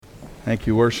Thank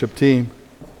you, worship team.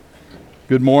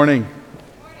 Good morning.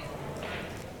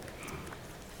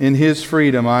 In His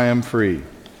freedom, I am free.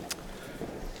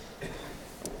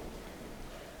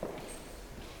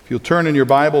 If you'll turn in your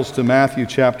Bibles to Matthew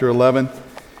chapter 11.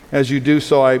 As you do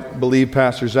so, I believe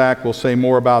Pastor Zach will say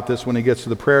more about this when he gets to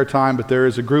the prayer time, but there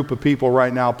is a group of people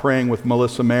right now praying with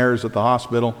Melissa Mayers at the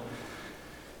hospital.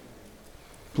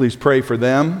 Please pray for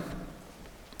them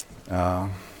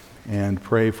and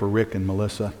pray for Rick and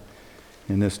Melissa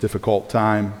in this difficult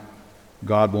time.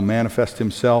 God will manifest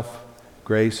Himself,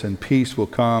 grace and peace will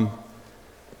come,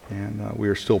 and we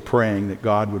are still praying that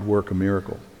God would work a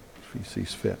miracle if He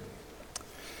sees fit.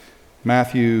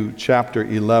 Matthew chapter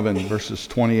 11, verses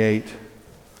 28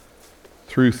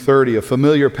 through 30, a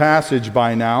familiar passage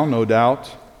by now, no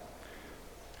doubt.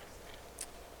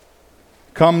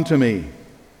 Come to me,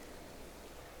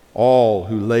 all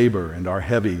who labor and are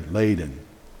heavy laden,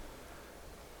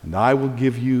 and I will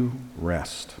give you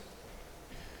rest.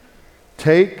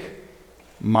 Take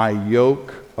my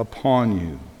yoke upon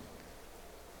you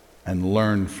and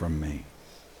learn from me.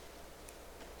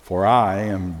 For I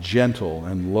am gentle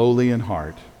and lowly in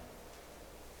heart,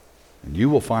 and you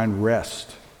will find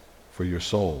rest for your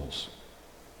souls.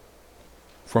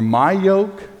 For my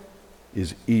yoke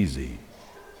is easy,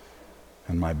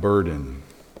 and my burden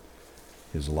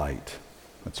is light.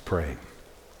 Let's pray.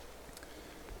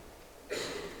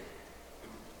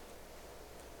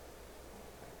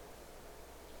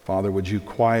 Father, would you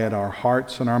quiet our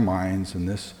hearts and our minds in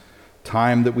this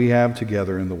time that we have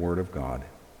together in the Word of God?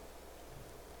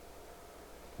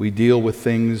 We deal with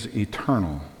things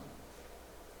eternal.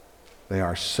 They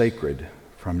are sacred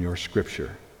from your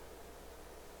Scripture,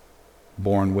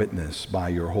 borne witness by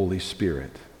your Holy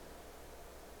Spirit.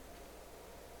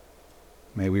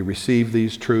 May we receive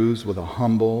these truths with a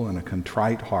humble and a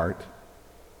contrite heart.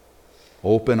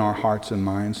 Open our hearts and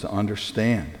minds to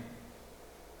understand.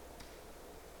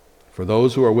 For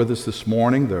those who are with us this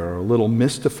morning, they're a little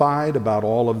mystified about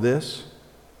all of this,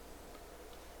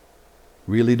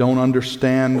 really don't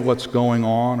understand what's going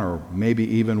on or maybe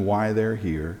even why they're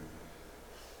here.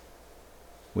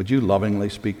 Would you lovingly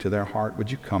speak to their heart?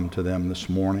 Would you come to them this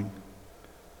morning?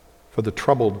 For the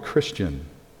troubled Christian,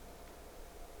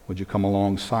 would you come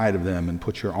alongside of them and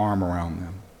put your arm around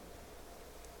them?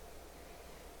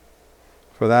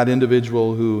 For that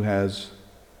individual who has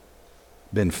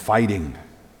been fighting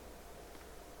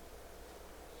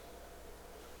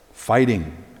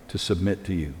to submit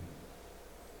to you,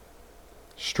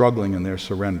 struggling in their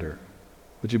surrender,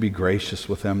 would you be gracious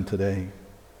with them today?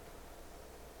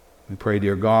 We pray,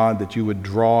 dear God, that you would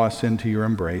draw us into your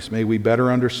embrace. May we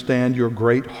better understand your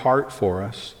great heart for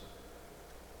us.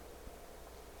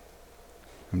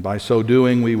 And by so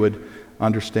doing, we would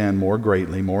understand more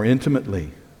greatly, more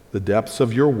intimately, the depths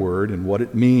of your word and what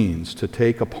it means to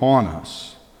take upon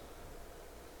us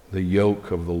the yoke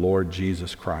of the Lord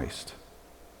Jesus Christ.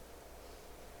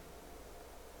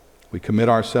 We commit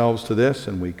ourselves to this,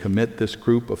 and we commit this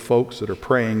group of folks that are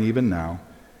praying even now,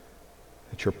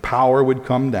 that your power would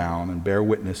come down and bear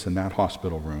witness in that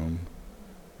hospital room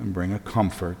and bring a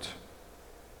comfort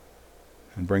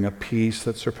and bring a peace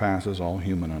that surpasses all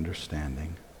human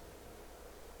understanding.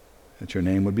 That your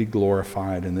name would be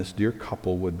glorified and this dear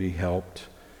couple would be helped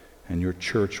and your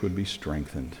church would be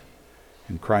strengthened.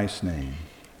 In Christ's name,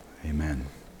 amen.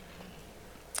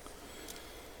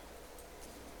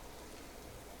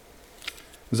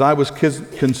 As I was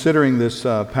considering this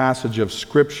passage of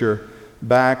Scripture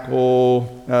back,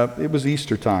 it was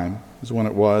Easter time is when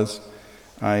it was.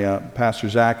 Pastor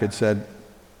Zach had said,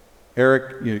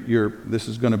 Eric, this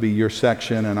is going to be your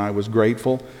section, and I was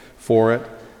grateful for it,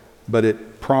 but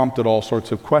it prompted all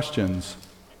sorts of questions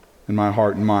in my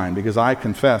heart and mind, because I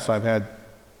confess I've had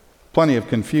plenty of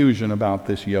confusion about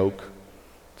this yoke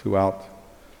throughout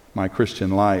my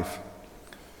Christian life.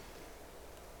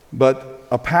 But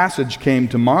a passage came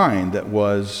to mind that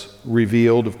was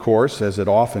revealed, of course, as it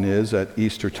often is at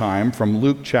Easter time, from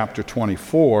Luke chapter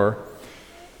 24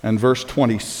 and verse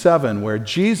 27, where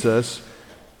Jesus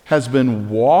has been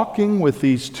walking with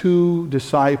these two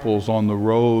disciples on the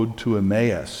road to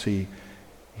Emmaus. He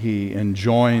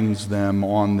enjoins them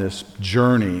on this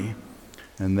journey,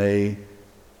 and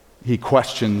he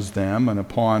questions them, and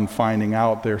upon finding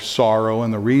out their sorrow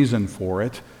and the reason for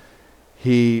it,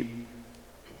 he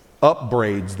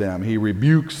upbraids them, he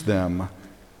rebukes them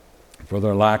for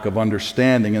their lack of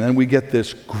understanding. And then we get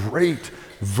this great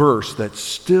verse that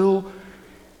still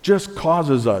just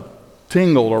causes a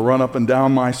tingle to run up and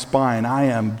down my spine. I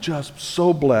am just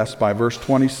so blessed by verse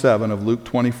 27 of Luke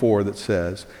 24 that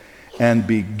says, "And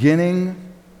beginning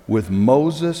with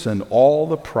Moses and all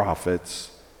the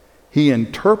prophets, he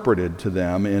interpreted to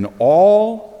them in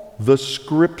all the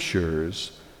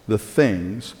scriptures the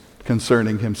things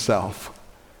concerning himself.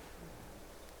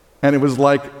 And it was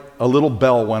like a little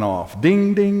bell went off.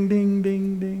 Ding, ding, ding,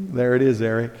 ding, ding. There it is,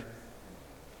 Eric.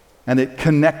 And it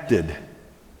connected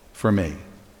for me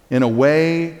in a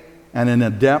way and in a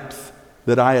depth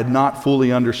that I had not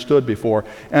fully understood before.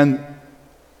 And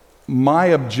my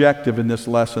objective in this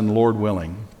lesson, Lord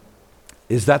willing,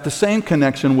 is that the same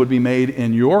connection would be made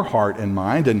in your heart and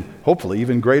mind, and hopefully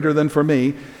even greater than for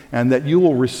me, and that you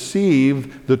will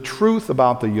receive the truth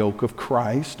about the yoke of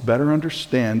Christ, better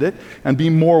understand it, and be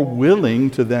more willing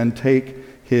to then take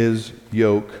his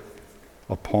yoke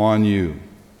upon you.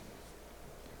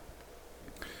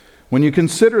 When you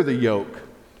consider the yoke,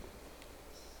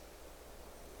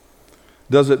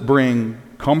 does it bring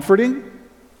comforting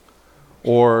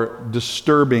or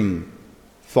disturbing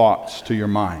thoughts to your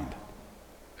mind?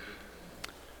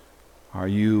 Are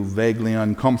you vaguely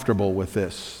uncomfortable with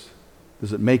this?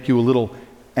 Does it make you a little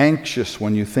anxious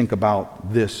when you think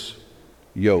about this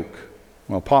yoke?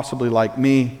 Well, possibly like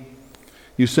me,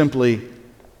 you simply,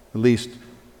 at least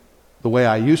the way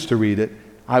I used to read it,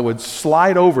 I would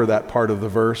slide over that part of the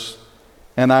verse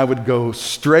and I would go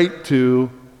straight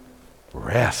to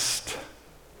rest.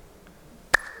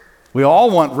 We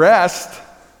all want rest.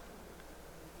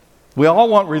 We all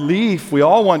want relief. We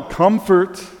all want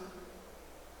comfort.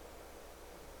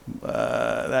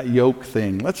 That yoke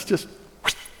thing. Let's just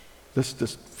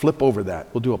flip over that.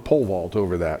 We'll do a pole vault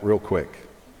over that real quick.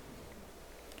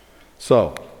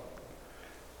 So,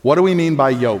 what do we mean by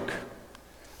yoke?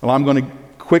 Well, I'm going to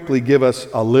quickly give us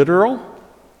a literal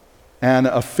and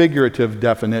a figurative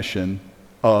definition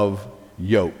of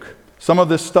yoke. Some of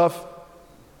this stuff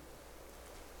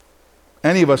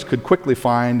any of us could quickly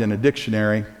find in a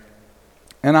dictionary,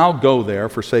 and I'll go there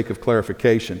for sake of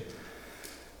clarification.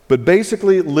 But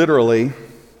basically, literally,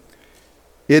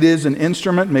 it is an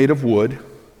instrument made of wood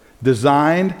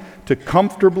designed to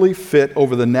comfortably fit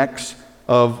over the necks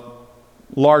of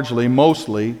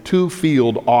mostly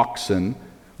two-field oxen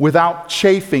without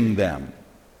chafing them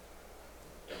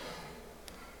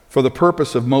for the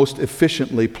purpose of most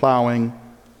efficiently plowing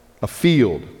a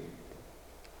field.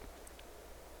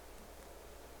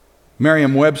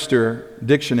 Merriam-Webster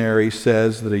dictionary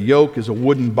says that a yoke is a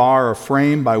wooden bar or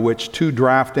frame by which two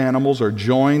draft animals are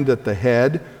joined at the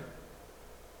head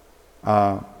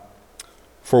for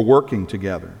working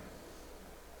together.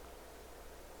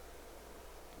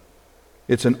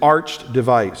 It's an arched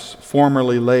device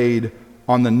formerly laid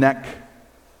on the neck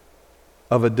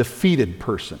of a defeated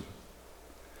person.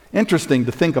 Interesting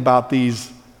to think about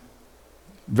these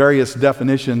various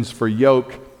definitions for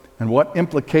yoke and what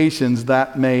implications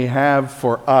that may have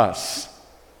for us.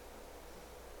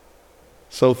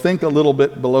 So think a little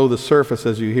bit below the surface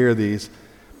as you hear these.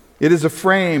 It is a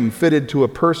frame fitted to a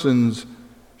person's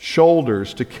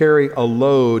shoulders to carry a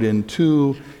load in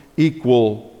two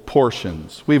equal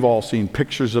portions. We've all seen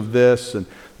pictures of this, and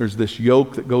there's this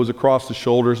yoke that goes across the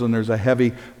shoulders, and there's a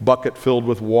heavy bucket filled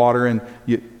with water, and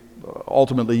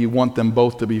ultimately you want them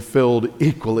both to be filled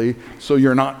equally so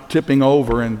you're not tipping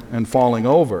over and falling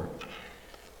over.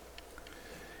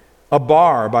 A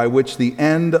bar by which the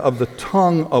end of the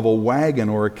tongue of a wagon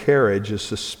or a carriage is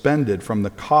suspended from the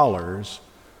collars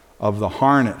of the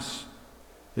harness.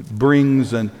 It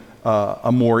brings a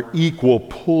more equal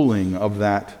pulling of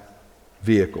that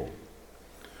vehicle.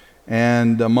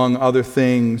 And among other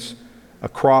things, a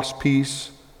crosspiece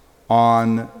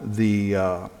on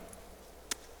the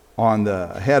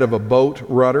head of a boat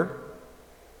rudder,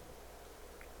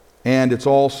 and it's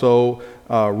also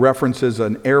references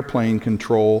an airplane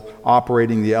control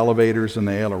operating the elevators and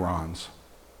the ailerons.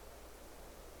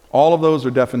 All of those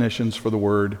are definitions for the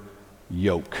word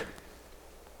yoke.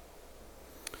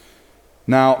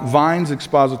 Now, Vine's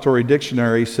Expository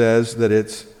Dictionary says that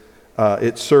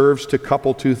it serves to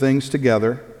couple two things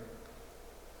together.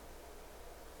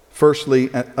 Firstly,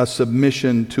 a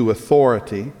submission to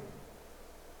authority,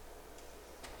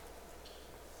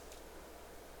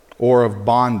 or of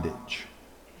bondage.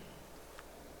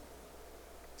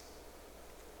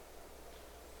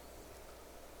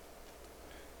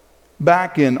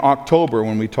 Back in October,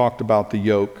 when we talked about the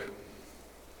yoke,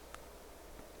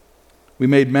 we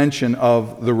made mention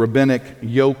of the rabbinic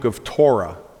yoke of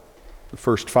Torah, the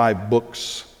first 5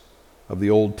 books of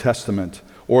the Old Testament,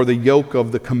 or the yoke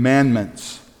of the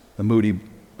commandments, the Moody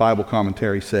Bible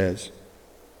commentary says.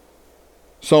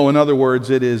 So, in other words,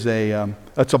 it's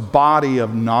a body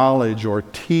of knowledge or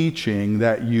teaching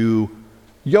that you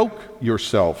yoke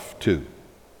yourself to.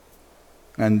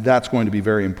 And that's going to be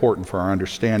very important for our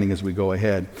understanding as we go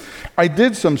ahead. I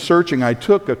did some searching. I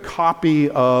took a copy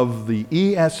of the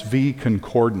ESV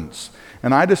Concordance,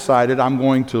 and I decided I'm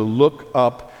going to look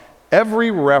up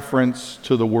every reference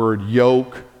to the word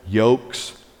yoke,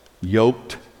 yokes,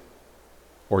 yoked,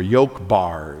 or yoke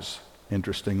bars,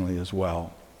 interestingly as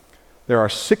well. There are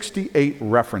 68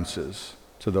 references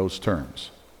to those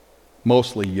terms,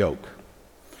 mostly yoke,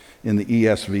 in the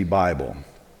ESV Bible.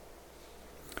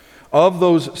 Of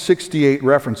those 68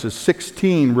 references,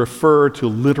 16 refer to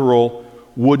literal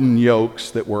wooden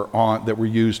yokes that were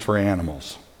used for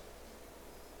animals.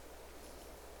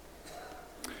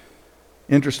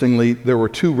 Interestingly, there were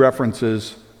 2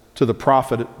 references to the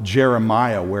prophet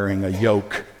Jeremiah wearing a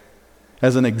yoke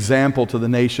as an example to the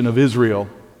nation of Israel.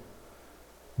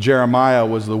 Jeremiah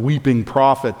was the weeping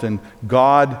prophet, and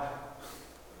God,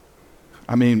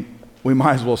 we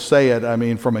might as well say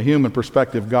it. From a human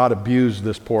perspective, God abused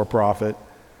this poor prophet.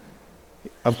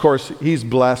 Of course, he's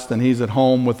blessed and he's at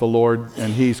home with the Lord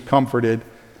and he's comforted.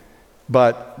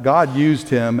 But God used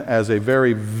him as a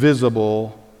very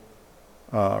visible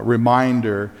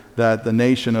reminder that the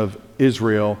nation of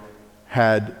Israel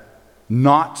had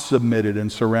not submitted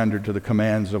and surrendered to the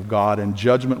commands of God, and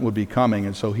judgment would be coming.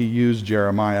 And so he used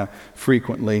Jeremiah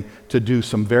frequently to do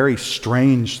some very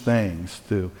strange things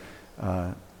to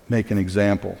make an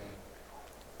example.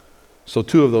 So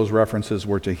 2 of those references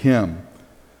were to him.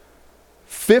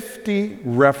 50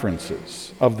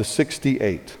 references of the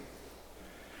 68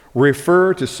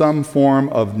 refer to some form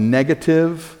of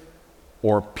negative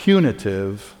or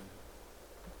punitive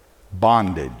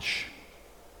bondage.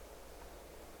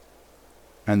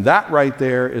 And that right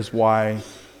there is why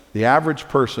the average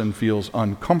person feels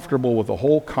uncomfortable with the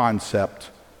whole concept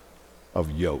of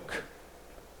yoke.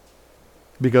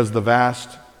 Because the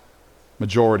vast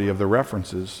majority of the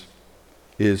references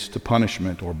is to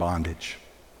punishment or bondage.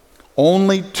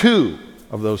 Only 2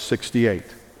 of those 68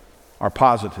 are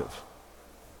positive.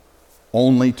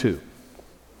 Only 2.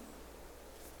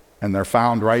 And they're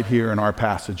found right here in our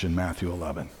passage in Matthew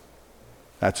 11.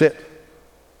 That's it.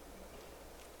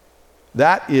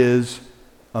 That is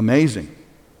amazing.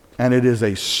 And it is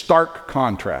a stark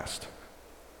contrast.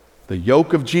 The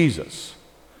yoke of Jesus,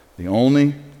 the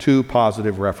only 2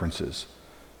 positive references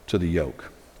to the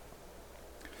yoke.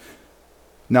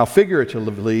 Now,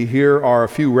 figuratively, here are a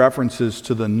few references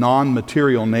to the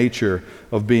non-material nature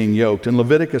of being yoked. In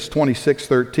Leviticus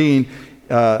 26:13,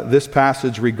 this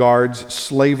passage regards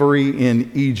slavery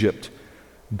in Egypt.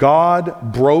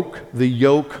 God broke the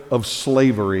yoke of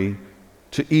slavery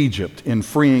to Egypt in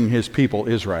freeing his people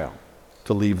Israel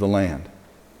to leave the land.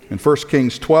 In 1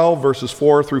 Kings 12, verses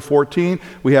 4 through 14,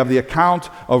 we have the account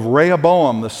of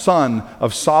Rehoboam, the son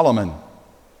of Solomon.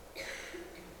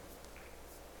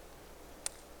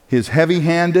 His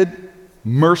heavy-handed,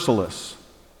 merciless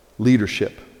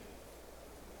leadership.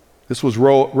 This was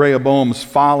Rehoboam's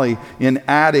folly in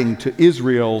adding to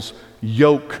Israel's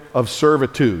yoke of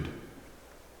servitude.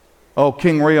 Oh,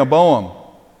 King Rehoboam,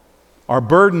 our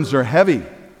burdens are heavy.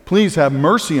 Please have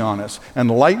mercy on us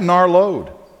and lighten our load.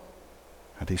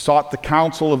 And he sought the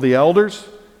counsel of the elders,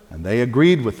 and they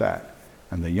agreed with that.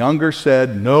 And the younger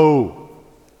said, no,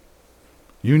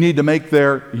 you need to make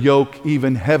their yoke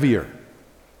even heavier.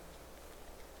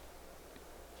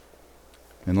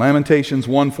 In Lamentations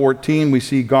 1:14, we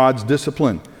see God's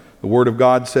discipline. The Word of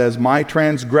God says, my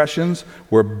transgressions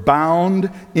were bound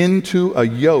into a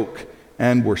yoke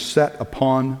and were set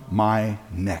upon my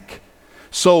neck.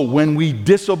 So when we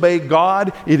disobey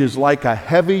God, it is like a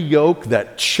heavy yoke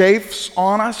that chafes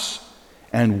on us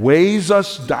and weighs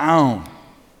us down.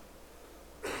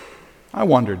 I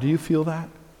wonder, do you feel that?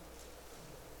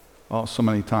 Oh, so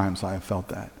many times I have felt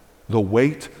that. The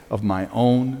weight of my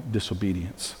own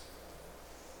disobedience.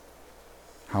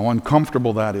 How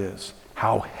uncomfortable that is.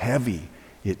 How heavy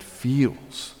it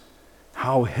feels.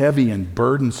 How heavy and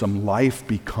burdensome life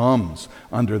becomes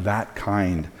under that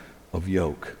kind of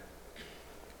yoke.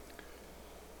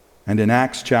 And in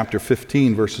Acts chapter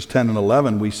 15, verses 10 and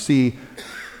 11, we see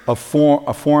a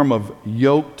form of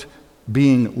yoked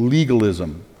being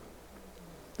legalism.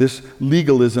 This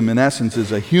legalism, in essence,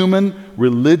 is a human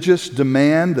religious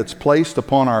demand that's placed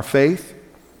upon our faith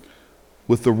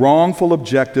with the wrongful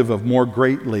objective of more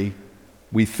greatly,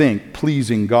 we think,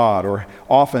 pleasing God, or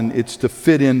often it's to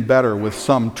fit in better with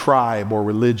some tribe or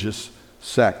religious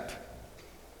sect.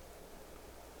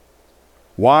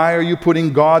 Why are you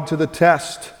putting God to the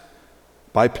test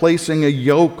by placing a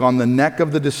yoke on the neck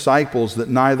of the disciples that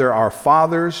neither our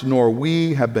fathers nor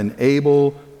we have been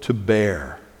able to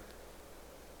bear?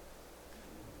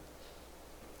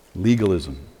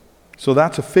 Legalism. So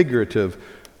that's a figurative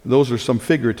Those are some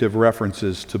figurative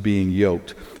references to being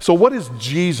yoked. So what is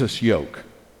Jesus' yoke?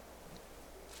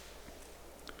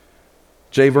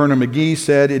 J. Vernon McGee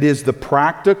said, it is the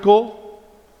practical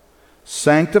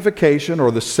sanctification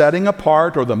or the setting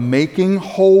apart or the making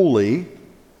holy.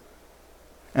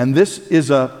 And this is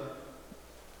an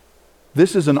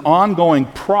ongoing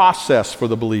process for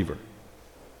the believer.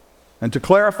 And to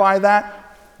clarify that,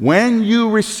 when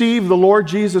you receive the Lord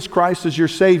Jesus Christ as your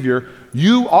Savior,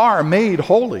 you are made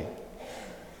holy.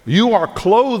 You are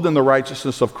clothed in the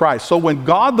righteousness of Christ. So when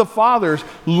God the Father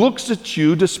looks at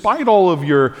you, despite all of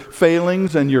your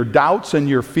failings and your doubts and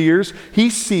your fears,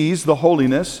 He sees the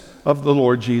holiness of the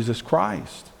Lord Jesus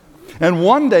Christ. And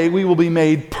one day we will be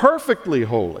made perfectly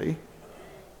holy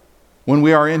when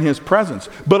we are in His presence.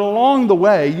 But along the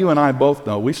way, you and I both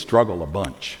know we struggle a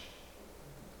bunch.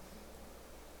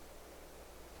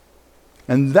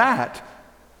 And that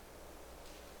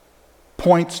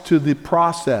points to the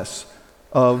process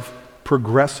of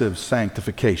progressive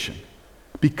sanctification,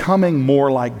 becoming more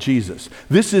like Jesus.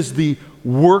 This is the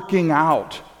working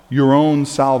out your own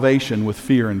salvation with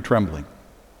fear and trembling.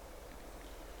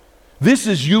 This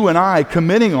is you and I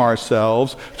committing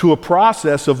ourselves to a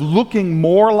process of looking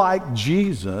more like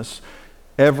Jesus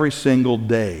every single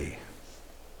day.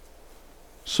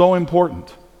 So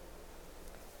important.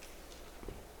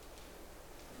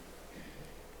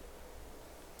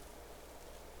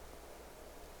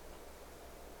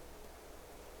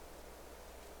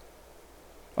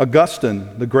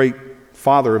 Augustine, the great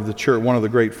father of the church, one of the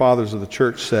great fathers of the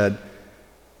church, said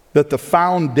that the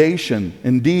foundation,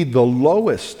 indeed the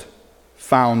lowest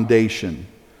foundation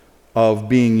of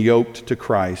being yoked to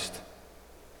Christ,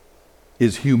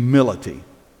 is humility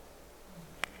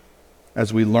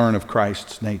as we learn of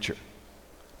Christ's nature.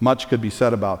 Much could be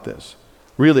said about this.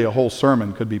 Really, a whole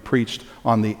sermon could be preached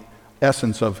on the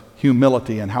essence of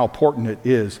humility and how important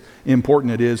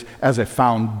it is as a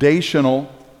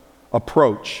foundational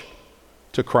approach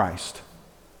to Christ.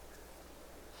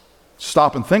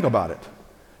 Stop and think about it.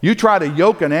 You try to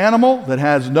yoke an animal that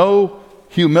has no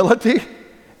humility,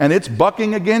 and it's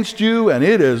bucking against you, and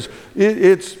it's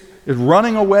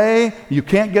running away. You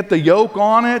can't get the yoke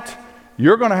on it.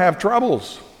 You're going to have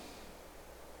troubles.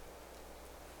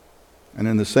 And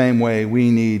in the same way,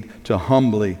 we need to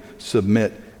humbly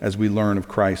submit as we learn of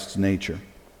Christ's nature.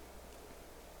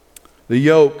 The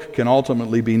yoke can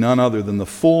ultimately be none other than the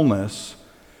fullness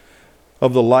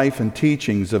of the life and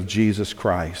teachings of Jesus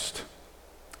Christ.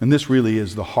 And this really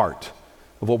is the heart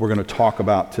of what we're going to talk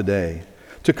about today.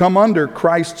 To come under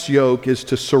Christ's yoke is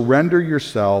to surrender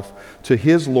yourself to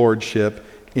His lordship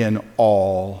in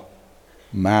all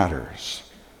matters.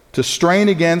 To strain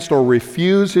against or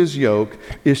refuse His yoke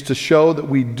is to show that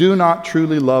we do not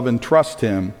truly love and trust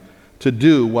Him to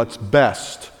do what's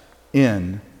best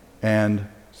in and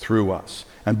through us.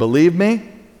 And believe me,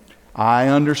 I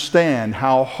understand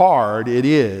how hard it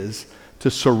is to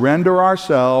surrender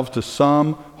ourselves to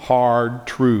some hard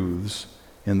truths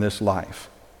in this life.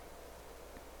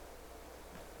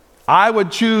 I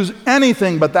would choose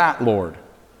anything but that, Lord.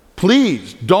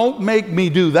 Please don't make me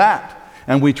do that.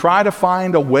 And we try to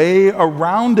find a way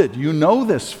around it. You know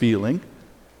this feeling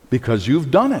because you've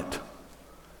done it.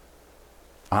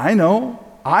 I know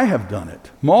I have done it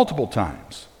multiple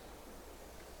times.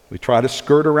 We try to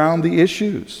skirt around the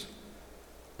issues.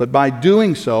 But by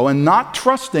doing so and not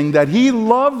trusting that He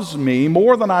loves me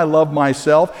more than I love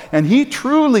myself and He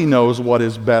truly knows what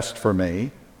is best for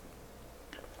me,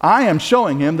 I am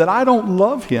showing Him that I don't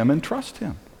love Him and trust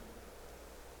Him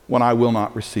when I will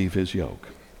not receive His yoke.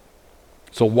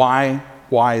 So why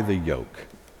the yoke?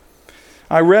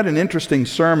 I read an interesting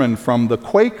sermon from the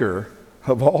Quaker,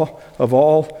 of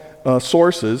all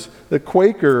sources, the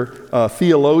Quaker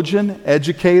theologian,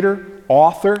 educator,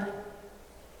 author.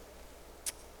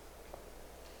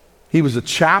 He was a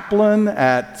chaplain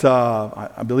at,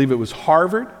 I believe it was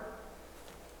Harvard.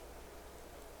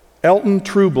 Elton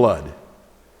Trueblood.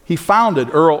 He founded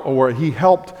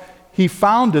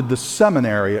the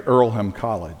seminary at Earlham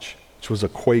College, which was a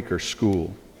Quaker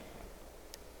school.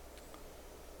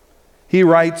 He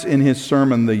writes in his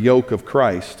sermon, The Yoke of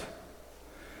Christ,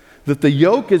 that the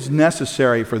yoke is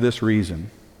necessary for this reason: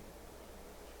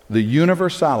 the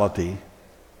universality,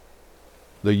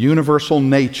 the universal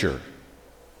nature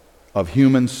of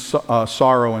human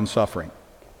sorrow and suffering.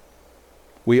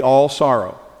 We all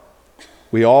sorrow.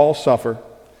 We all suffer.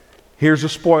 Here's a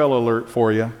spoiler alert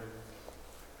for you.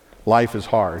 Life is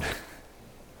hard.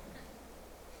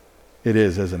 It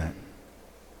is, isn't it?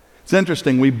 It's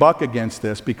interesting, we buck against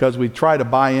this because we try to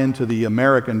buy into the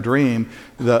American dream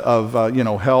of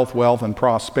health, wealth, and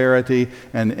prosperity.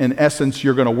 And in essence,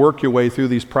 you're going to work your way through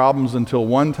these problems until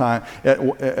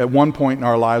at one point in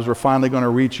our lives, we're finally going to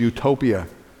reach utopia.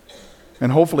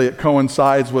 And hopefully it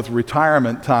coincides with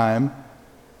retirement time.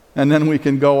 And then we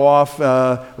can go off,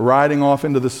 riding off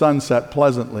into the sunset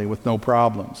pleasantly with no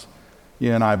problems.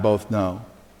 You and I both know.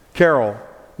 Carol,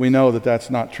 we know that that's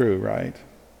not true, right?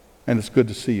 And it's good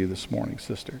to see you this morning,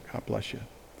 sister. God bless you.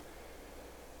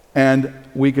 And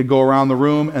we could go around the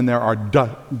room, and there are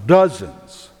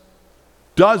dozens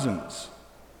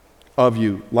of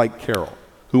you like Carol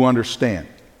who understand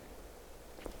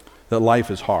that life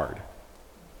is hard.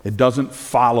 It doesn't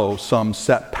follow some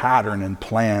set pattern and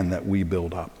plan that we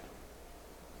build up.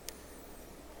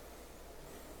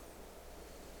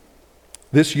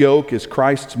 This yoke is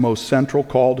Christ's most central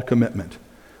call to commitment.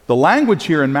 The language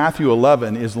here in Matthew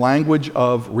 11 is language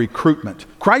of recruitment.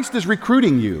 Christ is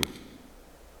recruiting you.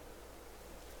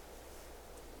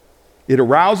 It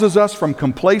arouses us from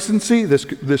complacency,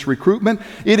 this recruitment.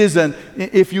 It is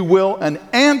if you will, an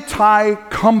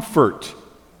anti-comfort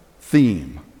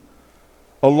theme,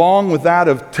 along with that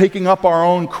of taking up our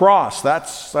own cross.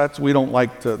 We don't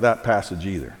like that passage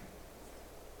either.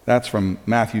 That's from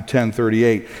Matthew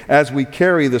 10:38. As we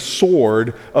carry the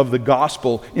sword of the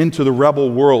gospel into the rebel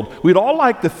world, we'd all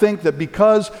like to think that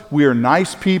because we're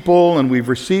nice people and we've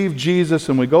received Jesus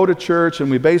and we go to church and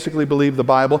we basically believe the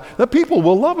Bible, that people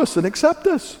will love us and accept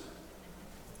us.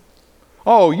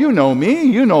 Oh, you know me.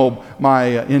 You know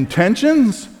my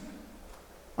intentions.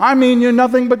 I mean you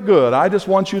nothing but good. I just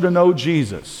want you to know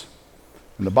Jesus.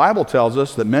 And the Bible tells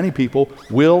us that many people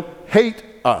will hate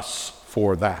us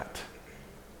for that.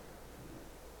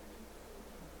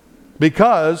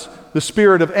 Because the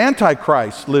spirit of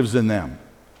Antichrist lives in them.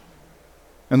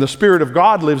 And the Spirit of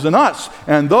God lives in us.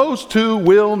 And those two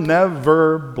will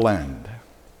never blend.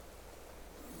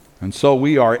 And so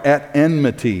we are at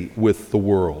enmity with the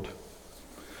world.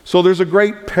 So there's a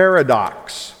great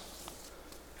paradox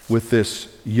with this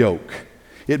yoke.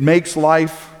 It makes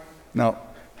life, now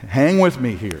hang with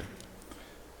me here.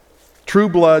 True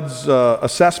Blood's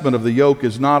assessment of the yoke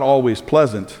is not always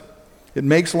pleasant. It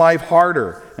makes life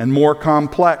harder and more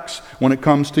complex when it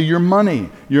comes to your money,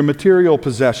 your material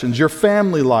possessions, your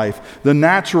family life, the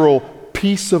natural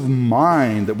peace of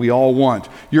mind that we all want,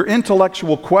 your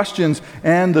intellectual questions,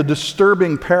 and the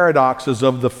disturbing paradoxes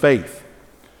of the faith.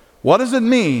 What does it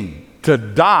mean to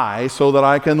die so that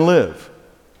I can live?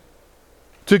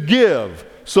 To give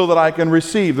so that I can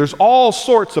receive? There's all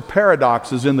sorts of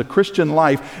paradoxes in the Christian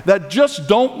life that just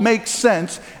don't make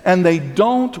sense, and they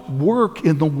don't work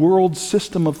in the world's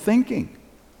system of thinking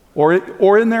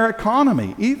or in their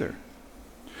economy either.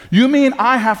 You mean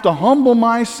I have to humble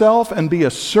myself and be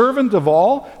a servant of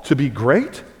all to be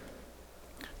great?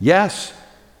 Yes.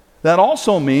 That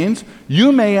also means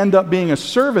you may end up being a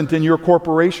servant in your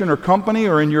corporation or company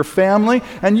or in your family,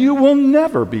 and you will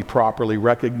never be properly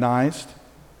recognized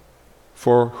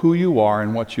for who you are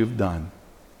and what you've done.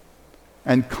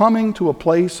 And coming to a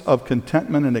place of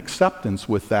contentment and acceptance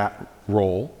with that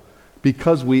role,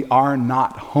 because we are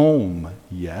not home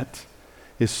yet,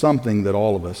 is something that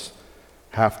all of us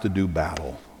have to do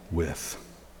battle with.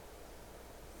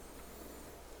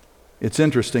 It's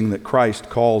interesting that Christ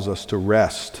calls us to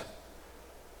rest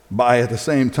by at the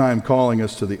same time calling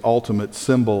us to the ultimate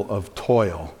symbol of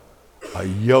toil, a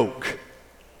yoke.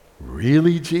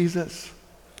 Really, Jesus?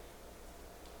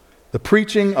 The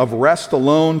preaching of rest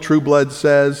alone, True Blood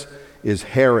says, is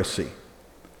heresy.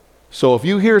 So if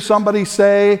you hear somebody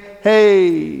say,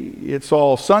 hey, it's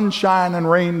all sunshine and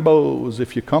rainbows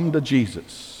if you come to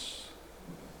Jesus,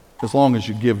 as long as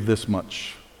you give this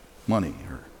much money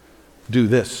or do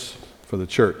this for the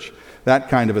church, that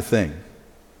kind of a thing.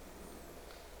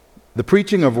 The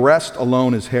preaching of rest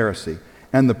alone is heresy,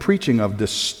 and the preaching of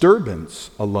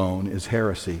disturbance alone is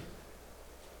heresy.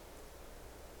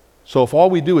 So if all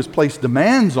we do is place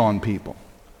demands on people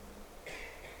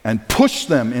and push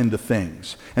them into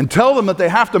things and tell them that they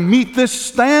have to meet this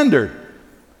standard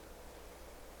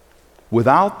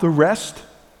without the rest,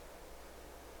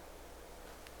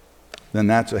 then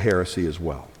that's a heresy as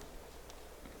well.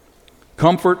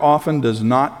 Comfort often does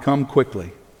not come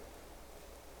quickly,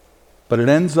 but it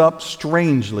ends up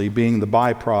strangely being the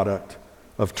byproduct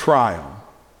of trial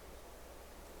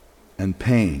and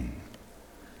pain.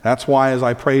 That's why, as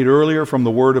I prayed earlier from the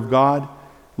Word of God,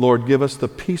 Lord, give us the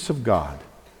peace of God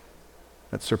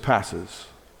that surpasses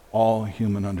all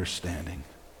human understanding.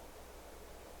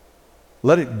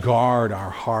 Let it guard our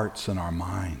hearts and our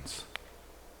minds.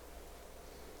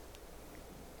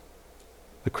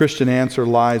 The Christian answer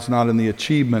lies not in the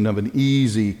achievement of an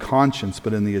easy conscience,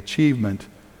 but in the achievement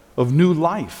of new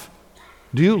life.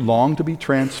 Do you long to be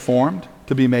transformed,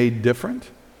 to be made different,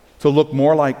 to look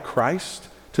more like Christ,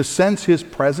 to sense His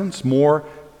presence more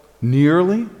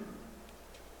nearly,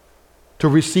 to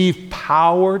receive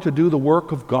power to do the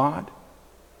work of God?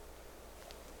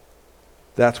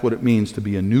 That's what it means to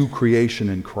be a new creation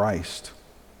in Christ.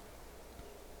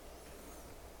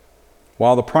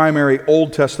 While the primary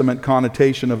Old Testament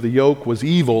connotation of the yoke was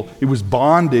evil, it was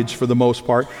bondage for the most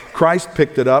part, Christ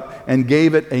picked it up and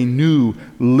gave it a new,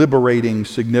 liberating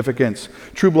significance.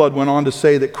 Trueblood went on to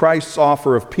say that Christ's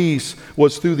offer of peace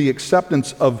was through the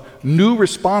acceptance of new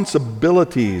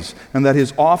responsibilities, and that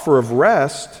His offer of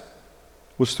rest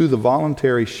was through the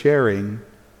voluntary sharing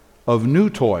of new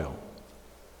toil.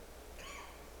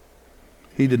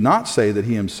 He did not say that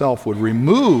He Himself would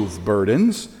remove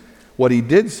burdens. What He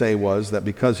did say was that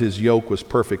because His yoke was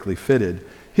perfectly fitted,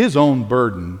 His own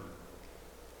burden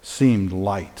seemed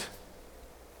light.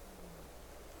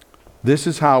 This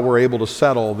is how we're able to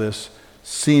settle this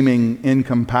seeming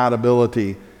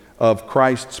incompatibility of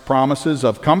Christ's promises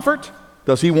of comfort.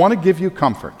 Does He want to give you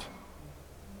comfort?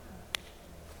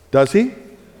 Does He?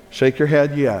 Shake your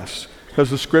head, yes.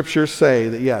 Because the Scriptures say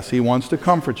that yes, He wants to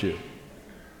comfort you.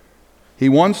 He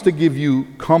wants to give you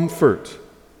comfort.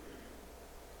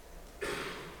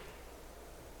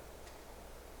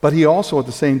 But He also at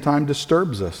the same time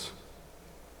disturbs us.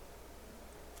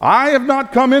 I have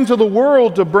not come into the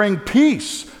world to bring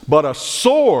peace, but a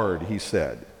sword, He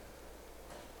said.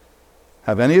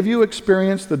 Have any of you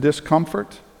experienced the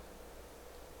discomfort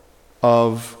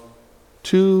of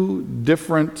two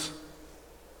different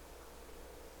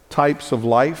types of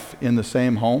life in the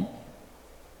same home?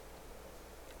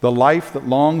 The life that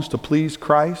longs to please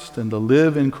Christ and to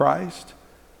live in Christ,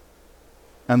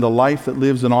 and the life that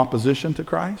lives in opposition to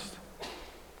Christ?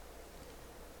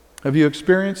 Have you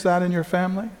experienced that in your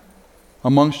family,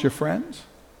 amongst your friends?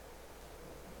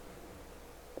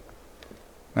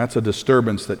 That's a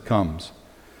disturbance that comes.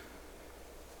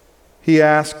 He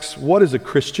asks, what is a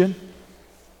Christian?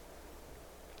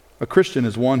 A Christian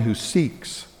is one who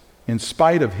seeks, in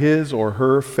spite of his or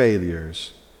her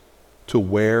failures, to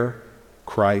wear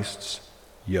Christ's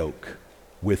yoke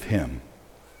with Him.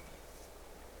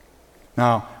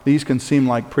 Now, these can seem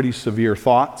like pretty severe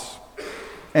thoughts,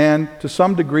 and to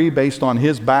some degree, based on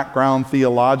his background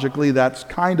theologically, that's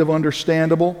kind of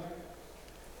understandable.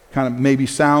 Kind of maybe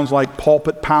sounds like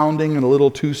pulpit pounding and a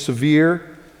little too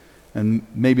severe, and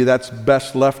maybe that's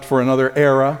best left for another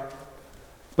era.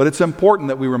 But it's important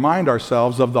that we remind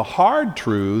ourselves of the hard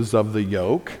truths of the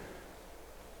yoke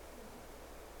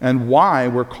and why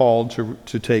we're called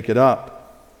to take it up.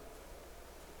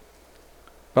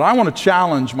 But I want to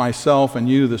challenge myself and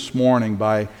you this morning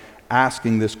by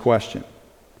asking this question.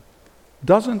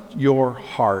 Doesn't your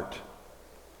heart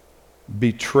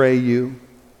betray you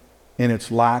in its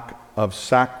lack of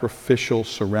sacrificial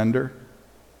surrender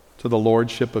to the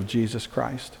Lordship of Jesus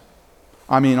Christ?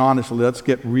 I mean, honestly, let's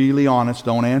get really honest.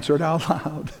 Don't answer it out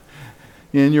loud.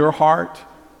 In your heart,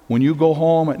 when you go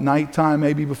home at nighttime,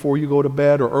 maybe before you go to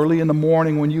bed, or early in the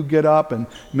morning when you get up and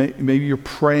maybe you're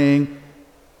praying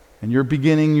and you're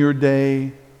beginning your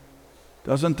day,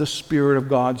 doesn't the Spirit of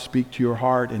God speak to your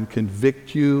heart and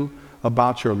convict you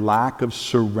about your lack of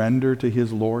surrender to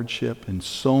His Lordship in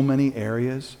so many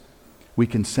areas? We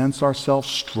can sense ourselves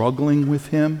struggling with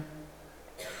Him,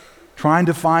 trying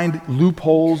to find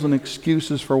loopholes and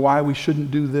excuses for why we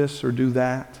shouldn't do this or do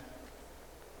that.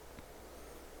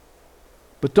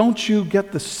 But don't you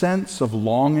get the sense of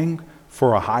longing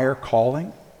for a higher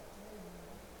calling?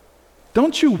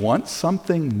 Don't you want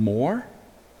something more?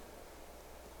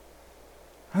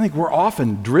 I think we're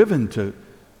often driven to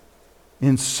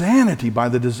insanity by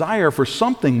the desire for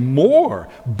something more,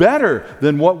 better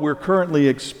than what we're currently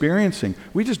experiencing.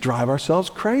 We just drive ourselves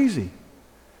crazy.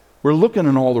 We're looking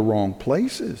in all the wrong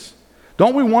places.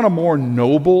 Don't we want a more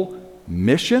noble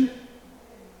mission?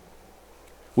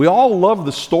 We all love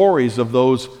the stories of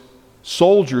those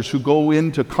soldiers who go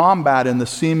into combat in the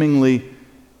seemingly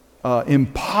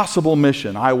impossible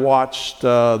mission. I watched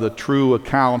the true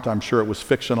account. I'm sure it was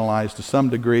fictionalized to some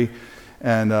degree.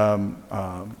 And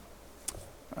I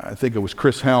think it was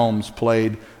Chris Helms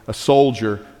played a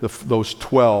soldier, those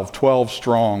 12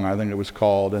 strong, I think it was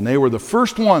called. And they were the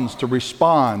first ones to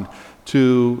respond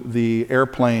to the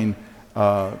airplane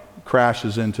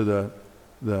crashes into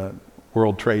the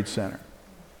World Trade Center.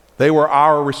 They were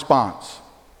our response.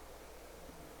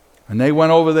 And they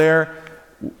went over there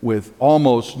with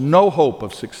almost no hope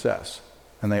of success.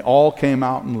 And they all came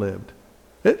out and lived.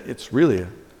 It's really,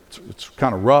 it's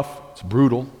kind of rough, it's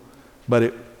brutal,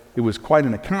 but it was quite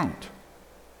an account.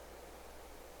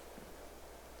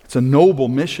 It's a noble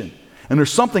mission. And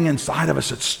there's something inside of us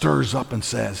that stirs up and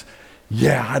says,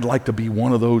 yeah, I'd like to be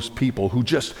one of those people who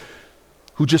just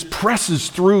presses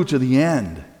through to the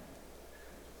end.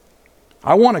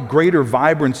 I want a greater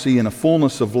vibrancy and a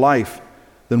fullness of life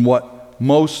than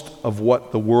most of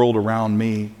what the world around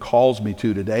me calls me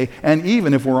to today. And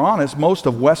even, if we're honest, most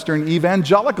of Western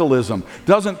evangelicalism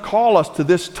doesn't call us to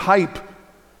this type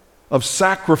of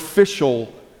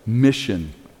sacrificial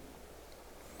mission.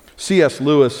 C.S.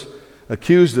 Lewis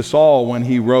accused us all when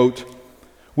he wrote,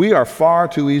 "We are far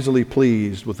too easily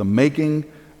pleased with the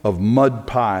making of mud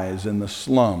pies in the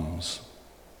slums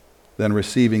than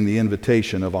receiving the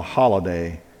invitation of a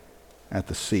holiday at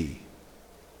the sea."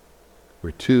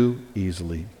 We're too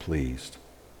easily pleased.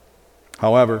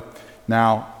 However,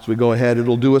 now, as we go ahead,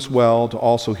 it'll do us well to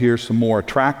also hear some more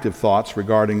attractive thoughts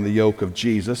regarding the yoke of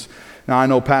Jesus. Now, I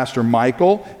know Pastor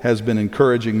Michael has been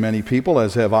encouraging many people,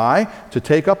 as have I, to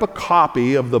take up a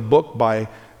copy of the book by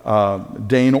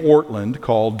Dane Ortland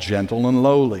called Gentle and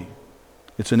Lowly.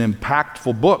 It's an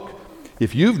impactful book.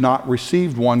 If you've not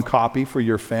received one copy for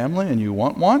your family and you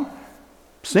want one,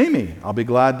 see me. I'll be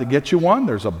glad to get you one.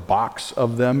 There's a box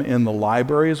of them in the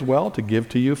library as well to give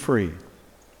to you free.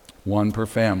 One per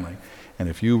family. And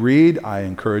if you read, I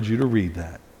encourage you to read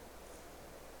that.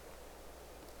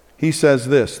 He says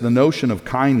this, the notion of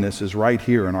kindness is right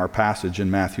here in our passage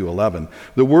in Matthew 11.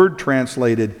 The word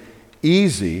translated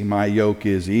easy, my yoke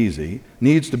is easy,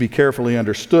 needs to be carefully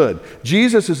understood.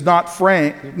 Jesus is not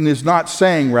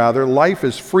saying life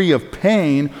is free of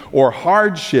pain or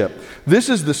hardship. This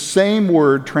is the same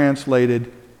word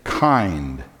translated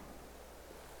kind,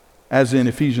 as in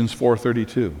Ephesians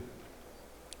 4:32.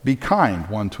 Be kind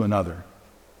one to another,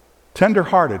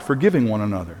 tender-hearted, forgiving one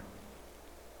another,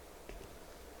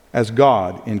 as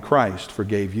God in Christ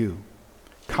forgave you.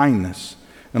 Kindness.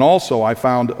 And also I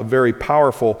found a very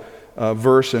powerful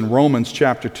verse in Romans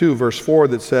chapter 2, verse 4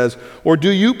 that says, "Or do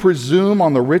you presume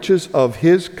on the riches of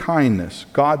his kindness,"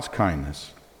 God's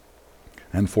kindness,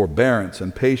 "and forbearance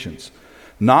and patience,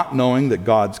 not knowing that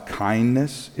God's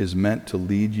kindness is meant to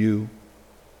lead you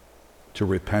to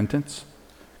repentance?"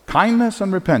 Kindness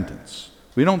and repentance.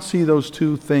 We don't see those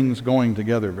two things going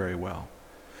together very well.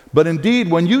 But indeed,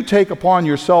 when you take upon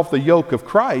yourself the yoke of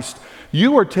Christ,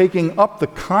 you are taking up the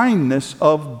kindness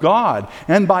of God.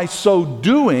 And by so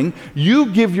doing, you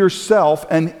give yourself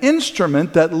an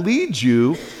instrument that leads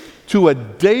you to a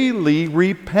daily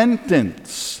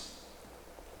repentance.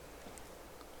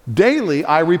 Daily,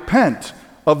 I repent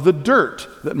of the dirt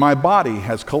that my body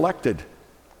has collected.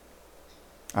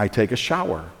 I take a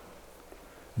shower.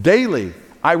 Daily,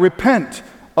 I repent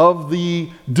of the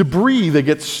debris that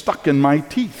gets stuck in my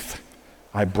teeth.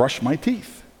 I brush my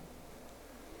teeth.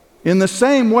 In the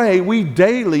same way, we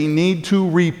daily need to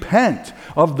repent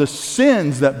of the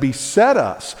sins that beset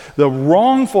us, the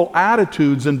wrongful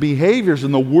attitudes and behaviors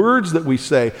and the words that we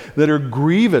say that are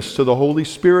grievous to the Holy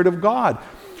Spirit of God.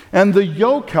 And the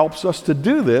yoke helps us to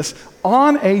do this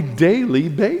on a daily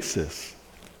basis.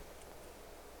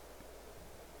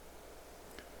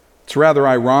 It's rather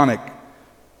ironic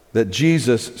that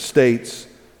Jesus states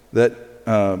that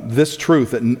this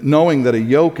truth, that knowing that a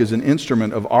yoke is an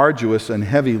instrument of arduous and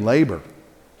heavy labor.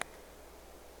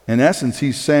 In essence,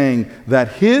 he's saying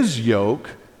that his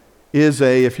yoke is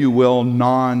a, if you will,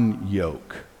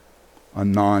 non-yoke. A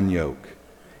non-yoke.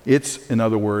 It's, in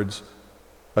other words,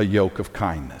 a yoke of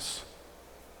kindness.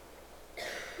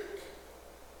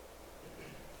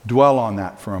 Dwell on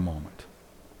that for a moment.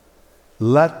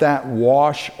 Let that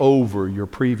wash over your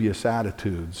previous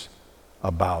attitudes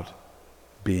about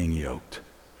being yoked.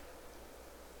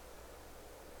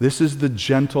 This is the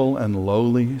gentle and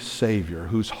lowly Savior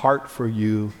whose heart for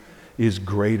you is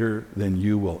greater than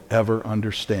you will ever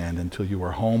understand until you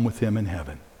are home with him in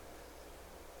heaven.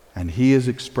 And he is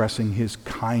expressing his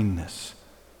kindness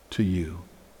to you.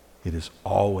 It is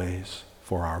always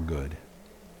for our good.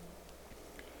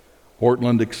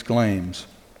 Ortland exclaims,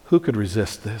 "Who could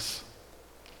resist this?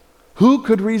 Who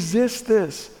could resist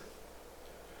this?"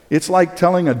 It's like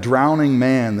telling a drowning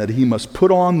man that he must put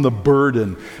on the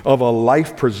burden of a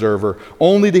life preserver,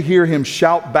 only to hear him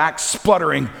shout back,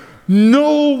 sputtering,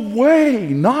 "No way,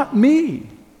 not me."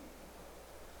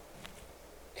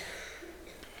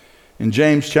 In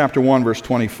James chapter 1, verse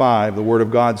 25, the Word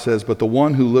of God says, "But the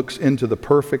one who looks into the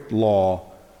perfect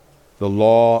law, the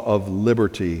law of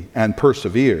liberty, and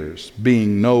perseveres,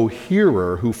 being no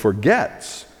hearer who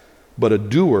forgets, but a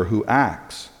doer who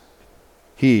acts,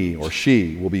 he or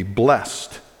she will be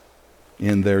blessed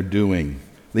in their doing."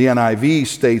 The NIV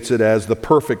states it as the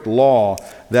perfect law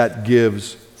that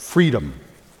gives freedom.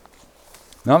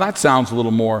 Now that sounds a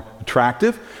little more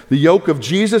attractive. The yoke of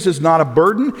Jesus is not a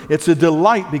burden, it's a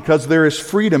delight because there is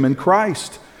freedom in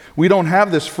Christ. We don't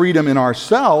have this freedom in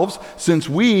ourselves since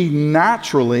we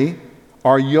naturally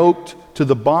are yoked to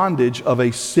the bondage of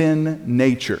a sin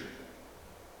nature.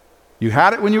 You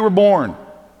had it when you were born.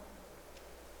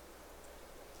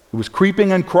 It was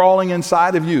creeping and crawling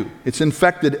inside of you. It's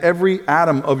infected every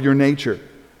atom of your nature.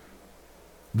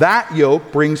 That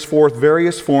yoke brings forth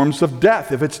various forms of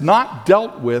death. If it's not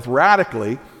dealt with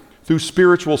radically through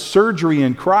spiritual surgery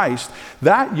in Christ,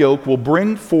 that yoke will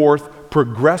bring forth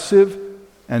progressive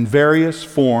and various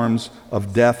forms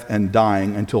of death and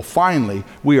dying until finally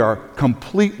we are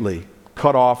completely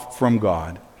cut off from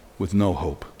God with no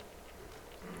hope.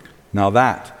 Now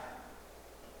that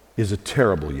is a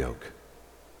terrible yoke.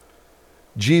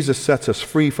 Jesus sets us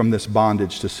free from this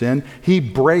bondage to sin. He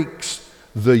breaks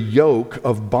the yoke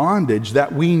of bondage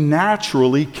that we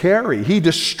naturally carry. He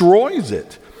destroys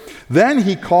it. Then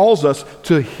he calls us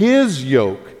to his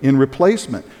yoke in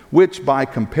replacement, which by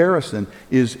comparison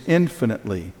is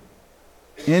infinitely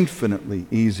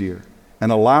easier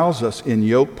and allows us in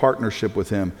yoke partnership with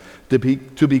him to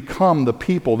become the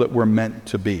people that we're meant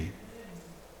to be.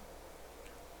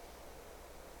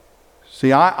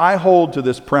 See, I hold to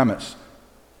this premise.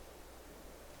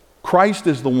 Christ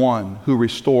is the one who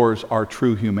restores our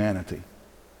true humanity.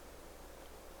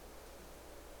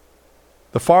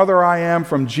 The farther I am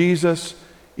from Jesus,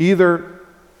 either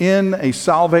in a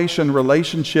salvation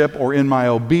relationship or in my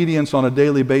obedience on a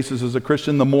daily basis as a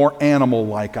Christian, the more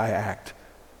animal-like I act.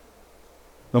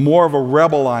 The more of a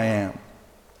rebel I am.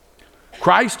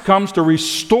 Christ comes to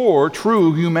restore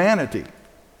true humanity.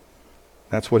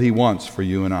 That's what he wants for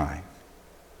you and I.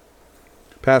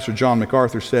 Pastor John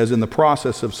MacArthur says, in the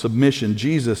process of submission,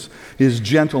 Jesus is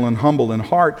gentle and humble in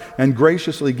heart and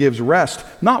graciously gives rest,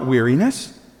 not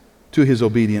weariness, to his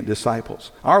obedient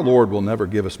disciples. Our Lord will never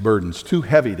give us burdens too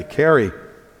heavy to carry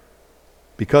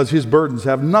because his burdens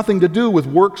have nothing to do with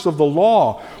works of the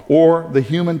law or the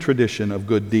human tradition of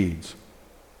good deeds.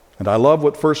 And I love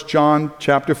what 1 John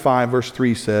chapter 5 verse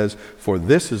 3 says, for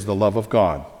this is the love of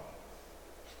God.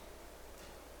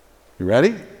 You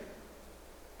ready?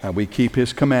 That we keep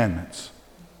his commandments.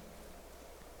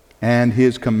 And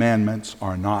his commandments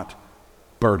are not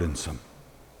burdensome.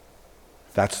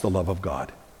 That's the love of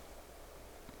God.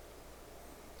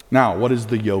 Now, what is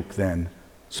the yoke then,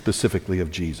 specifically of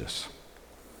Jesus?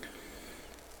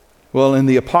 Well, in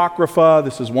the Apocrypha,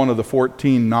 this is one of the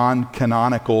 14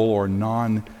 non-canonical or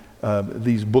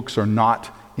these books are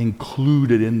not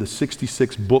included in the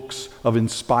 66 books of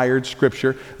inspired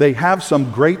Scripture. They have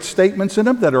some great statements in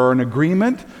them that are in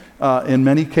agreement in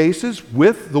many cases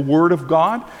with the Word of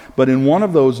God, but in one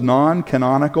of those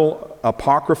non-canonical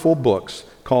apocryphal books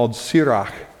called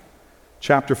Sirach,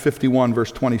 chapter 51,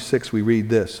 verse 26, we read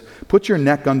this, put your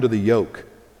neck under the yoke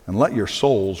and let your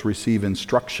souls receive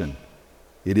instruction.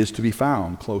 It is to be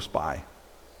found close by.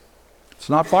 It's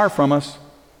not far from us.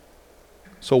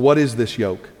 So what is this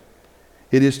yoke?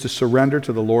 It is to surrender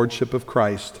to the lordship of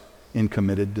Christ in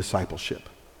committed discipleship.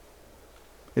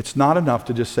 It's not enough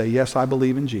to just say, yes, I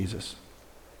believe in Jesus.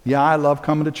 Yeah, I love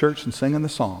coming to church and singing the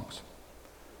songs.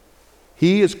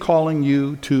 He is calling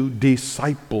you to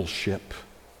discipleship.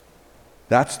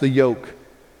 That's the yoke.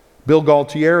 Bill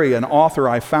Galtieri, an author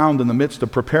I found in the midst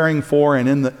of preparing for and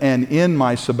in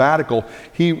my sabbatical,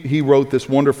 he wrote this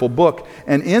wonderful book.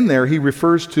 And in there he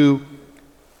refers to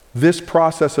this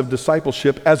process of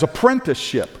discipleship as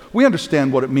apprenticeship. We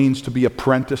understand what it means to be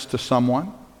apprenticed to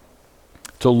someone,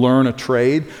 to learn a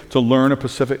trade, to learn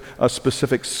a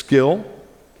specific skill.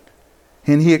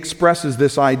 And he expresses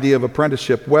this idea of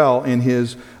apprenticeship well in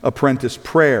his apprentice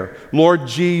prayer. Lord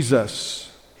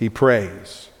Jesus, he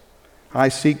prays, I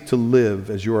seek to live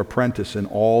as your apprentice in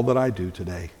all that I do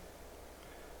today.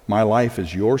 My life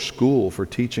is your school for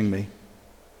teaching me.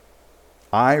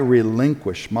 I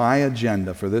relinquish my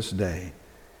agenda for this day,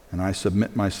 and I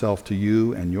submit myself to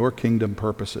you and your kingdom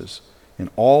purposes. In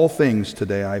all things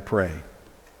today I pray,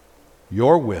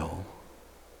 your will,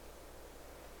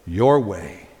 your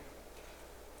way,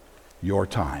 your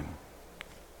time.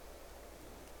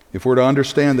 If we're to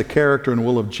understand the character and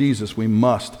will of Jesus, we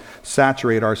must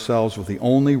saturate ourselves with the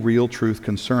only real truth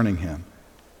concerning him,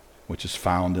 which is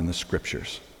found in the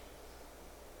Scriptures.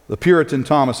 The Puritan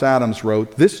Thomas Adams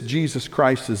wrote, this Jesus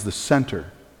Christ is the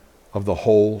center of the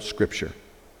whole Scripture.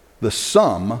 The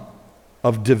sum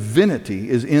of divinity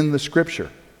is in the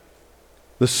Scripture.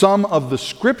 The sum of the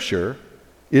Scripture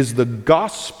is the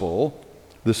gospel.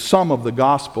 The sum of the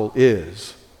gospel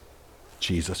is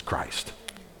Jesus Christ.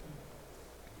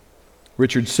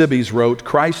 Richard Sibbies wrote,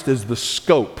 Christ is the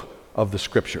scope of the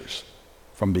Scriptures.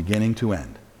 from beginning to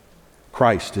end.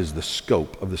 Christ is the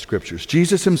scope of the Scriptures.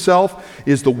 Jesus himself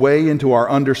is the way into our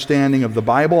understanding of the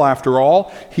Bible. After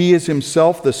all, he is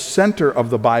himself the center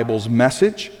of the Bible's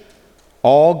message.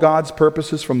 All God's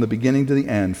purposes from the beginning to the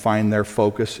end find their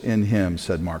focus in him,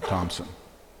 said Mark Thompson.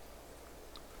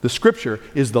 The Scripture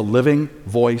is the living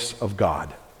voice of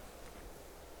God.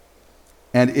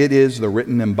 And it is the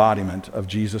written embodiment of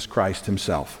Jesus Christ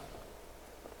himself.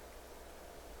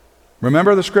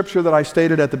 Remember the scripture that I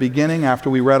stated at the beginning after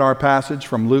we read our passage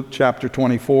from Luke chapter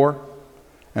 24?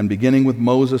 And beginning with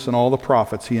Moses and all the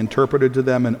prophets, he interpreted to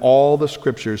them in all the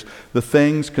scriptures the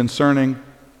things concerning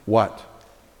what?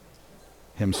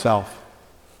 Himself.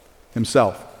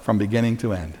 Himself, from beginning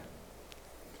to end.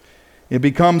 It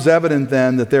becomes evident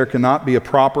then that there cannot be a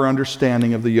proper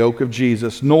understanding of the yoke of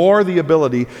Jesus, nor the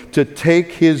ability to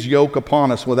take his yoke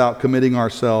upon us without committing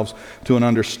ourselves to an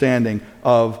understanding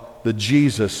of the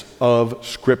Jesus of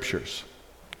Scriptures.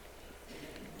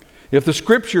 If the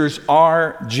Scriptures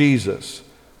are Jesus,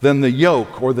 then the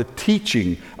yoke or the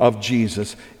teaching of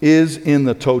Jesus is in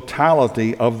the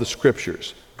totality of the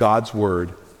Scriptures, God's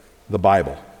Word, the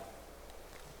Bible.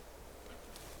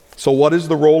 So what is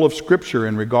the role of Scripture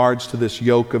in regards to this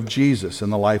yoke of Jesus in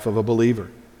the life of a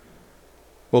believer?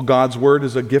 Well, God's Word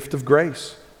is a gift of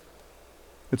grace.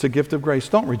 It's a gift of grace.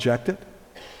 Don't reject it.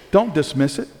 Don't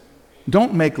dismiss it.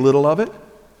 Don't make little of it.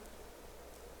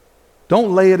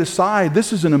 Don't lay it aside.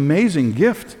 This is an amazing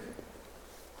gift.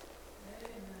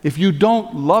 If you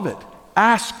don't love it,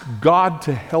 ask God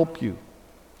to help you.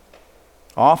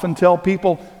 I often tell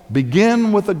people,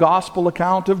 begin with the gospel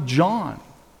account of John.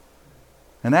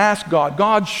 And ask God,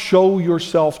 God, show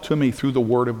yourself to me through the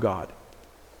Word of God.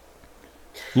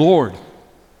 Lord,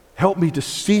 help me to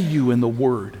see you in the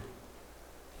Word.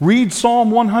 Read Psalm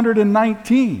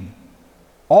 119.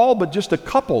 All but just a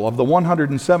couple of the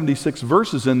 176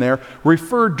 verses in there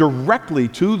refer directly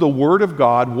to the Word of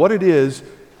God, what it is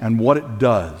and what it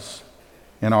does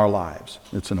in our lives.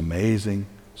 It's an amazing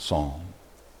psalm.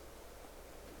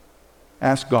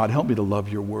 Ask God, help me to love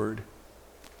your Word.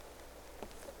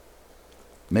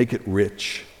 Make it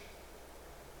rich.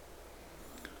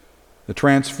 The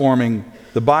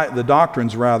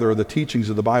doctrines, or the teachings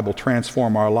of the Bible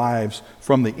transform our lives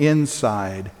from the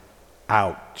inside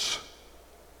out.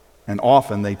 And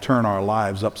often they turn our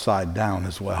lives upside down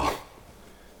as well.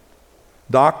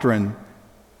 Doctrine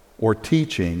or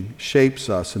teaching shapes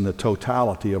us in the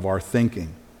totality of our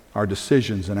thinking, our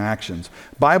decisions and actions.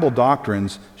 Bible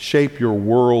doctrines shape your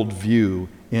worldview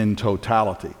in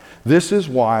totality. This is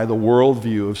why the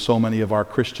worldview of so many of our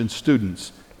Christian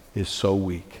students is so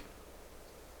weak.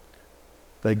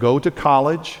 They go to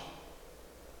college.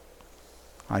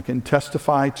 I can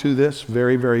testify to this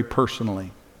very, very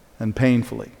personally and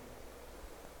painfully.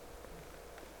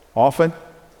 Often,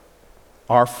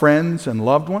 our friends and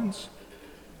loved ones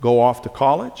go off to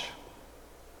college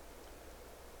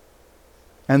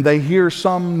and they hear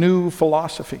some new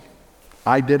philosophy.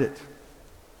 I did it.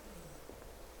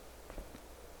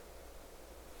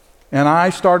 And I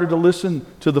started to listen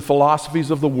to the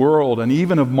philosophies of the world and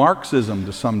even of Marxism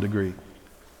to some degree.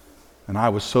 And I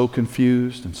was so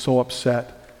confused and so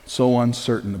upset, so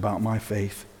uncertain about my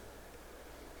faith.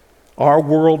 Our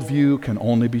worldview can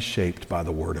only be shaped by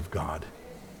the Word of God.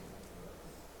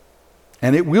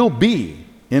 And it will be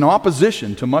in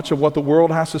opposition to much of what the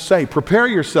world has to say. Prepare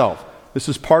yourself. This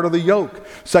is part of the yoke.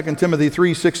 2 Timothy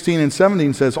 3:16 and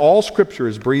 17 says, all Scripture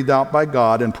is breathed out by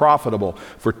God and profitable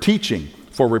for teaching,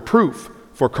 for reproof,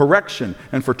 for correction,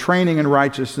 and for training in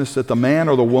righteousness, that the man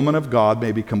or the woman of God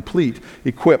may be complete,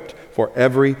 equipped for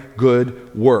every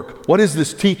good work. What is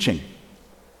this teaching?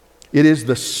 It is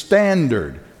the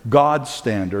standard, God's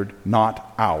standard,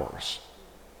 not ours.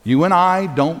 You and I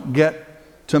don't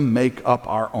get to make up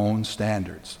our own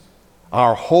standards.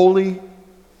 Our holy,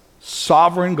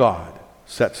 sovereign God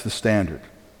sets the standard.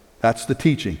 That's the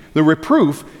teaching. The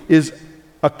reproof is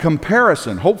a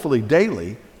comparison, hopefully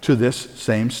daily, to this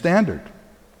same standard.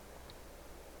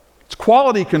 It's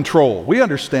quality control. We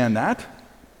understand that.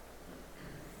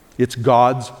 It's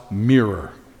God's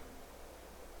mirror.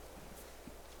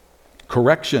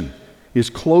 Correction is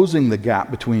closing the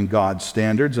gap between God's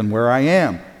standards and where I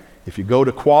am. If you go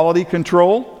to quality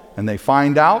control and they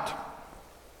find out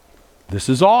this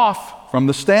is off from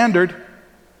the standard,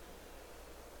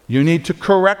 you need to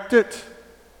correct it.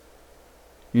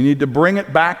 You need to bring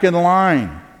it back in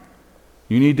line.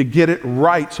 You need to get it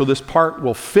right so this part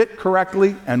will fit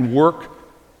correctly and work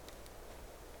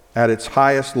at its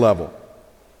highest level.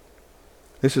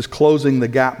 This is closing the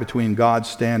gap between God's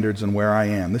standards and where I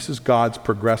am. This is God's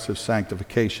progressive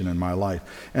sanctification in my life.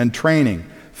 And training,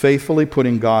 faithfully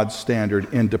putting God's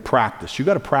standard into practice. You've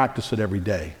got to practice it every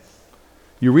day.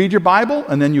 You read your Bible,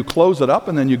 and then you close it up,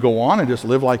 and then you go on and just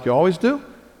live like you always do?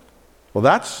 Well,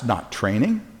 that's not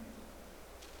training.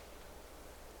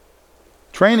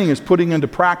 Training is putting into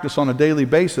practice on a daily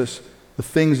basis the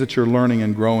things that you're learning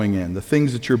and growing in, the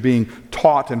things that you're being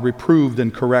taught and reproved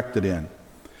and corrected in.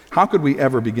 How could we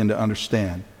ever begin to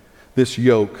understand this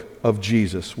yoke of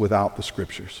Jesus without the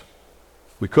Scriptures?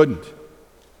 We couldn't.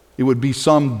 It would be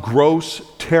some gross,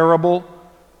 terrible,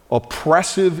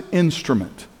 oppressive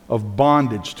instrument of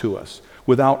bondage to us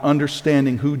without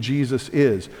understanding who Jesus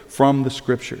is from the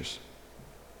Scriptures.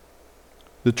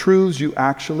 The truths you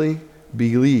actually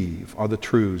believe are the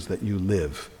truths that you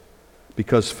live,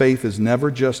 because faith is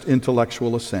never just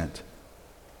intellectual assent.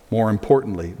 More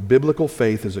importantly, biblical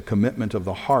faith is a commitment of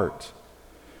the heart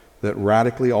that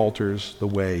radically alters the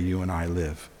way you and I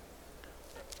live.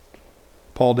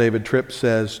 Paul David Tripp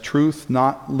says, truth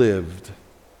not lived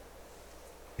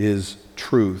is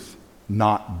truth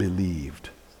not believed.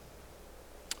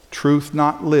 Truth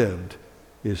not lived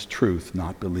is truth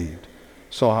not believed.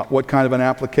 So what kind of an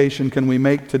application can we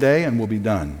make today? And we'll be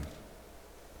done.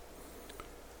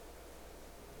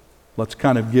 Let's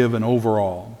kind of give an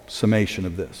overall summation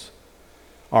of this.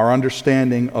 Our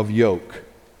understanding of yoke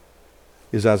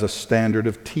is as a standard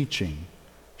of teaching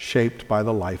shaped by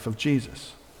the life of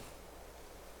Jesus.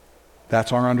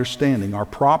 That's our understanding. Our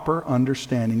proper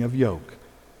understanding of yoke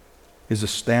is a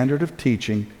standard of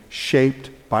teaching shaped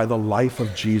by the life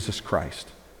of Jesus Christ.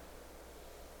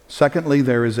 Secondly,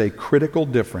 there is a critical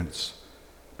difference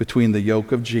between the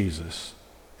yoke of Jesus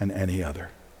and any other.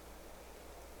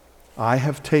 I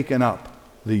have taken up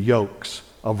the yokes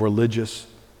of religious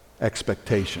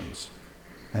expectations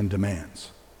and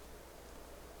demands.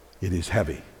 It is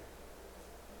heavy.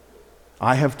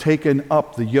 I have taken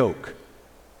up the yoke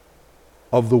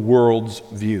of the world's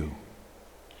view.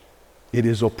 It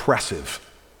is oppressive.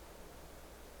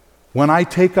 When I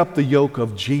take up the yoke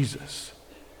of Jesus,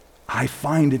 I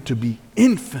find it to be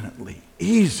infinitely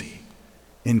easy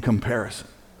in comparison.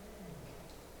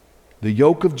 The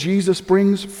yoke of Jesus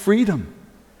brings freedom.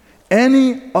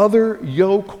 Any other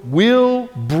yoke will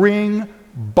bring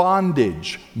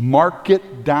bondage. Mark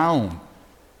it down.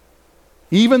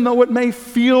 Even though it may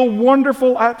feel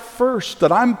wonderful at first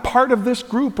that I'm part of this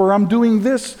group or I'm doing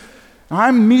this,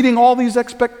 I'm meeting all these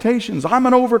expectations, I'm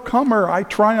an overcomer, I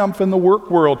triumph in the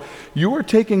work world. You are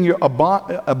taking a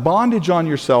bondage on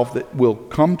yourself that will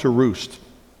come to roost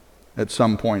at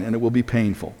some point, and it will be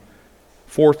painful.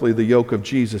 Fourthly, the yoke of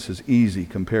Jesus is easy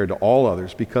compared to all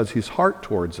others because his heart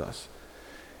towards us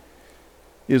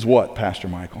is what, Pastor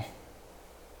Michael?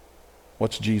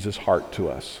 What's Jesus' heart to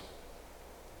us?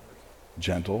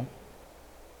 Gentle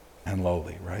and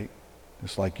lowly, right?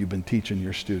 Just like you've been teaching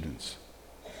your students.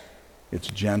 It's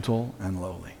gentle and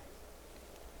lowly.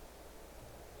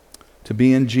 To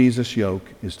be in Jesus'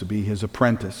 yoke is to be his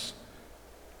apprentice.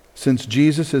 Since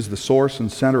Jesus is the source and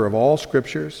center of all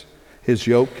scriptures, his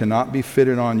yoke cannot be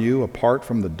fitted on you apart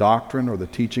from the doctrine or the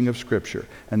teaching of Scripture.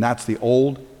 And that's the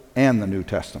Old and the New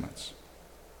Testaments.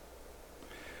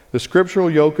 The scriptural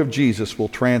yoke of Jesus will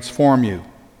transform you.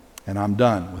 And I'm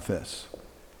done with this.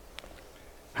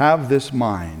 Have this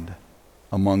mind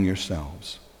among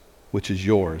yourselves, which is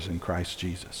yours in Christ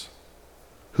Jesus,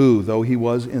 who, though he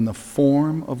was in the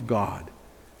form of God,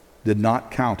 did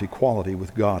not count equality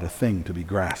with God a thing to be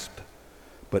grasped,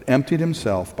 but emptied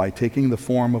himself by taking the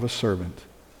form of a servant,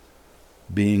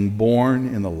 being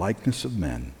born in the likeness of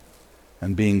men,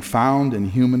 and being found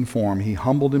in human form, he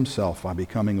humbled himself by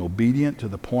becoming obedient to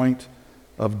the point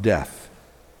of death,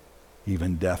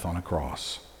 even death on a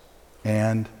cross,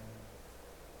 and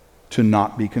to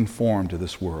not be conformed to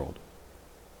this world,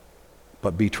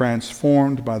 but be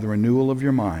transformed by the renewal of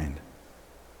your mind,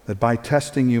 that by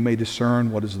testing you may discern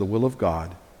what is the will of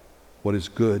God, what is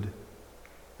good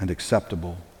and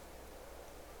acceptable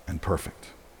and perfect.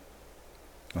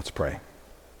 Let's pray.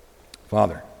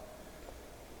 Father,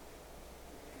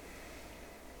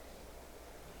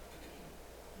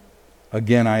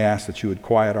 again I ask that you would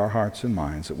quiet our hearts and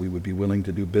minds, that we would be willing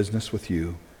to do business with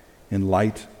you in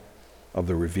light of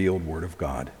the revealed Word of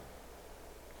God.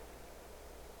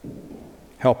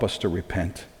 Help us to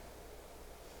repent,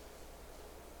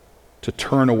 to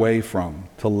turn away from,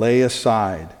 to lay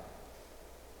aside,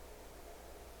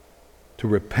 to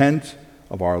repent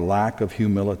of our lack of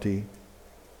humility,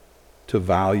 to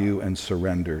value and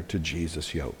surrender to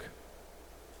Jesus' yoke.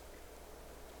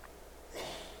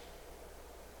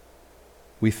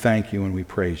 We thank you and we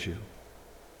praise you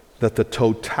that the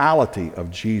totality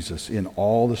of Jesus in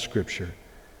all the Scripture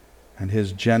and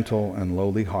his gentle and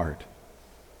lowly heart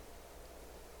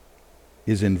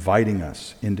is inviting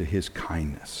us into his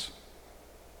kindness.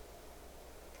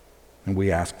 And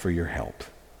we ask for your help.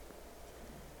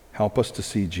 Help us to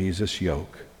see Jesus'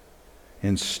 yoke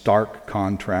in stark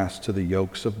contrast to the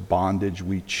yokes of bondage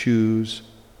we choose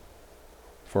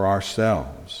for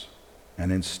ourselves,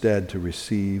 and instead to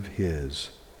receive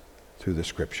his through the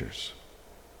Scriptures.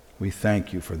 We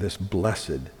thank you for this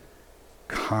blessed,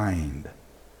 kind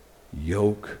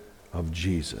yoke of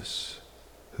Jesus,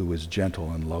 who is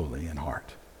gentle and lowly in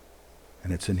heart.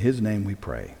 And it's in his name we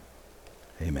pray.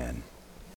 Amen.